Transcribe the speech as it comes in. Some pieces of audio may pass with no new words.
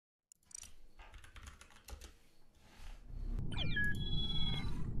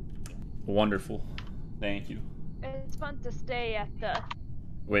Wonderful. Thank you. It's fun to stay at the...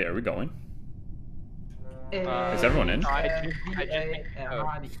 Wait, are we going? Is everyone in? Who are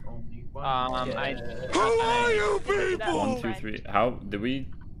you people? 1, 2, 3. How did we?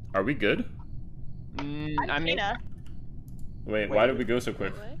 Are we good? I mean, Wait, why did we go so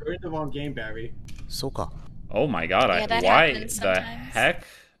quick? You're in the wrong game, Barry. Soka. Oh my god! Yeah, why happens the sometimes. heck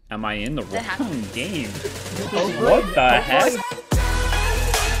am I in the wrong happens. game? What the heck?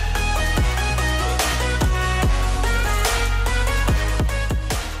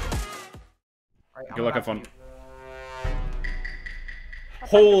 Good luck, have fun.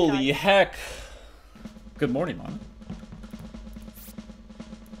 Holy heck! Good morning, Mom.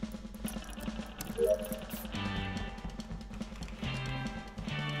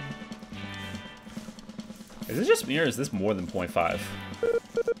 Is this just me or is this more than 0.5?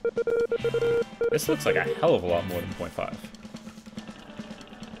 This looks like a hell of a lot more than 0.5.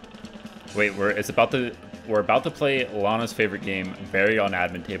 Wait, we're about to play Lana's favorite game, Barry on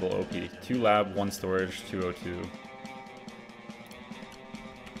admin table OP. 2 lab, 1 storage, 202.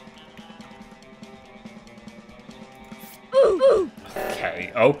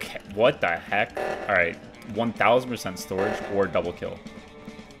 Okay, what the heck? Alright, 1000% storage or double kill.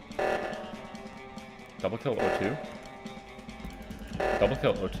 Double kill O2? Double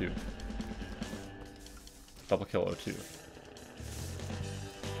kill O2. Double kill O2.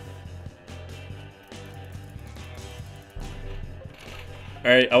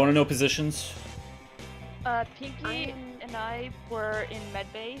 Alright, I want to know positions. Pinky and I were in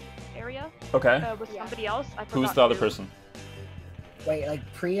medbay area. Okay. With somebody else. I Who's forgot the other who. person? Wait, like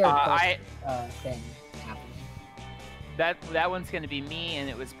pre or post thing happening? That one's gonna be me, and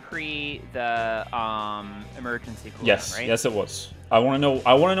it was pre the emergency cooldown, Yes, right? yes it was. I want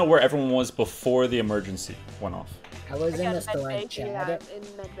to know where everyone was before the emergency went off. I was in the storage Yeah, chat. in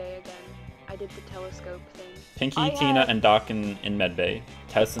medbay again. I did the telescope thing. Pinky, Tina, and Doc in medbay.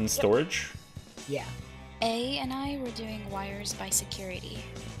 Tess in storage. Yeah. A and I were doing wires by security.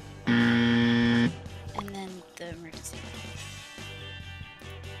 And then the emergency.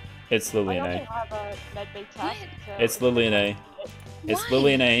 It's Lily and I A. only have a medbay task. So It's Lily and A. It's Why?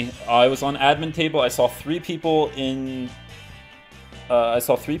 Lily and A. I was on admin table. I saw 3 people in. I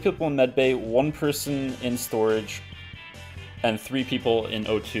saw 3 people in medbay, 1 person in storage, and 3 people in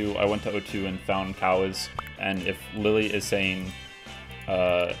O2. I went to O2 and found Cows. And if Lily is saying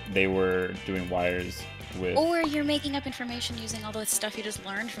they were doing wires with. Or you're making up information using all the stuff you just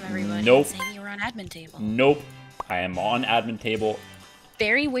learned from everybody. Nope. And saying you were on admin table. Nope. I am on admin table.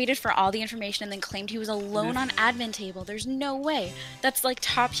 Barry waited for all the information and then claimed he was alone on admin table. There's no way. That's like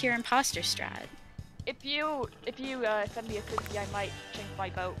top tier imposter strat. if you send me a cookie, I might change my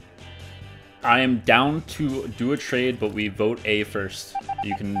vote. I am down to do a trade, but we vote A first.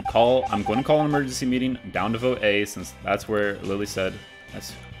 You can call. I'm going to call an emergency meeting. I'm down to vote A since that's where Lily said.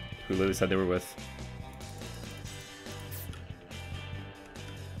 That's who Lily said they were with.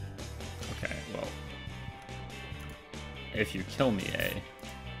 Okay, well. If you kill me, A.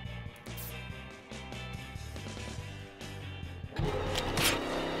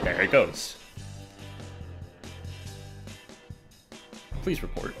 There it goes. Please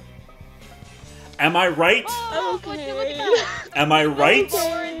report. Am I right? Oh, would you look at that? Am I right?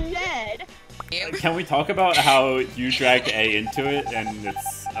 You're dead. Can we talk about how you dragged A into it and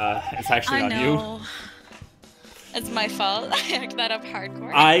it's actually on you? It's my fault. I hacked that up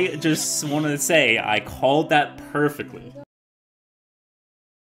hardcore. I just want to say I called that perfectly.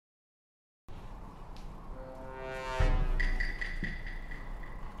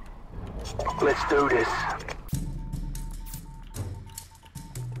 Let's do this.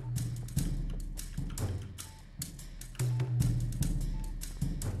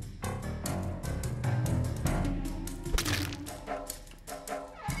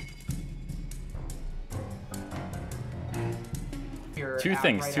 Two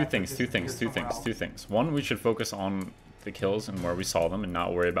things. One, we should focus on the kills and where we saw them and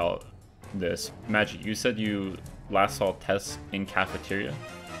not worry about this. Magic, you said you last saw Tess in cafeteria.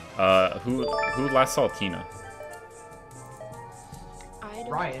 Who last saw Tina?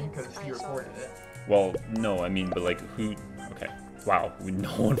 Ryan, because he reported it. Well, no, I mean, but like, who? Okay. Wow, no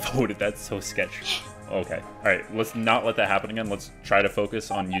one voted. That's so sketchy. Okay. Alright, let's not let that happen again. Let's try to focus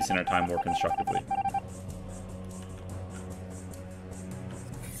on using our time more constructively.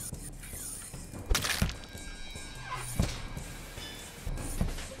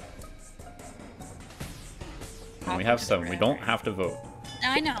 And we have 7. We don't have to vote. No,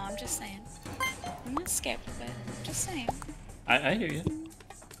 I know. I'm just saying. I'm not scared of it. Just saying. I hear you.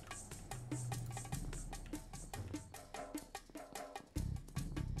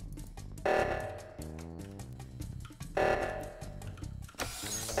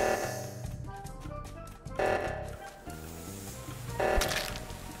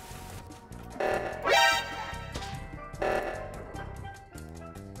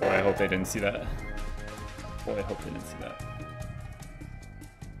 they didn't see that. Boy, I hope they didn't see that.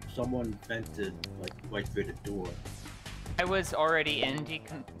 Someone vented, like, right through the door. I was already in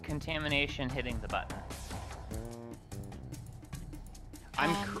decontamination hitting the button.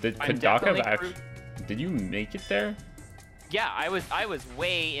 Did you make it there? Yeah, I was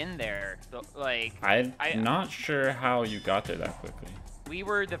way in there. Like I'm not sure how you got there that quickly. We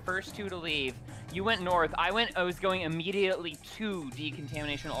were the first two to leave. You went north. I was going immediately to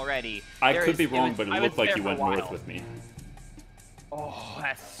decontamination already. I could be wrong, but it looked like you went north with me. Oh,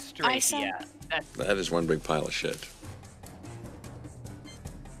 that's straight. Yeah. That is one big pile of shit.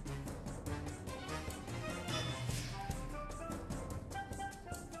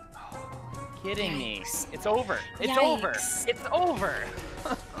 Kidding me. It's over. It's Yikes. over. It's over.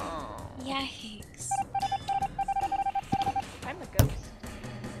 Yikes. I'm a ghost.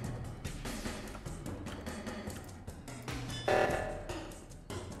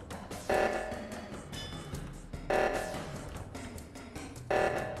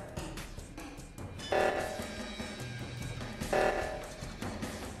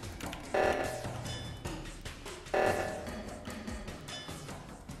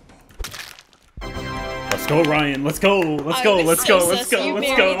 Let's go, Ryan. Let's go. Let's go. Let's go. Let's go.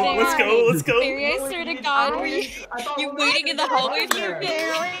 Let's go. Let's go. Let's go. Barry, I swear to God, were you waiting in the hallway for your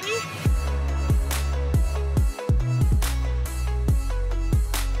Barry?